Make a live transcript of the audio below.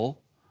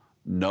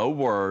no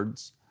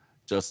words,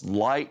 just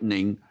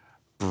lightning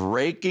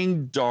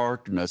breaking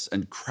darkness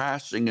and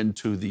crashing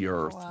into the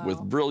earth with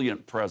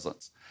brilliant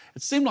presence.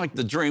 It seemed like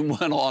the dream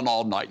went on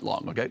all night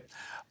long, okay?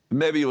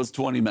 Maybe it was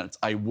 20 minutes.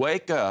 I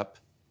wake up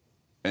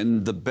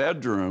and the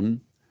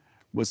bedroom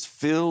was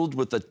filled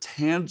with the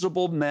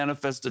tangible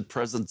manifested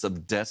presence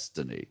of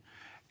destiny.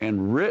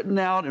 And written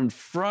out in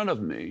front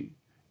of me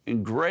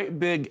in great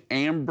big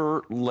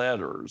amber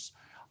letters,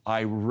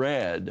 I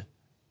read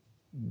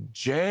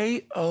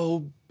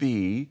JOB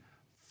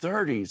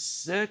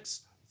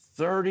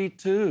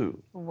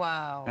 3632.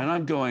 Wow. And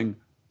I'm going,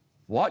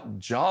 what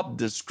job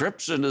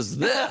description is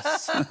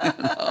this? You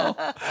know?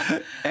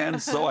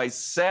 And so I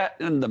sat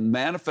in the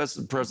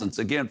manifested presence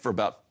again for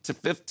about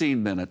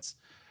 15 minutes,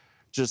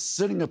 just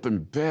sitting up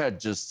in bed,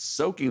 just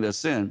soaking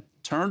this in,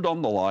 turned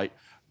on the light.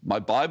 My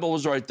Bible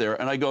was right there,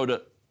 and I go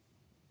to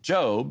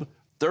Job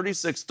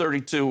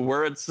 36:32,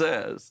 where it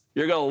says,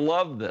 you're going to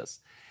love this.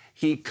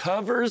 He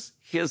covers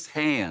his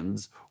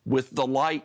hands with the light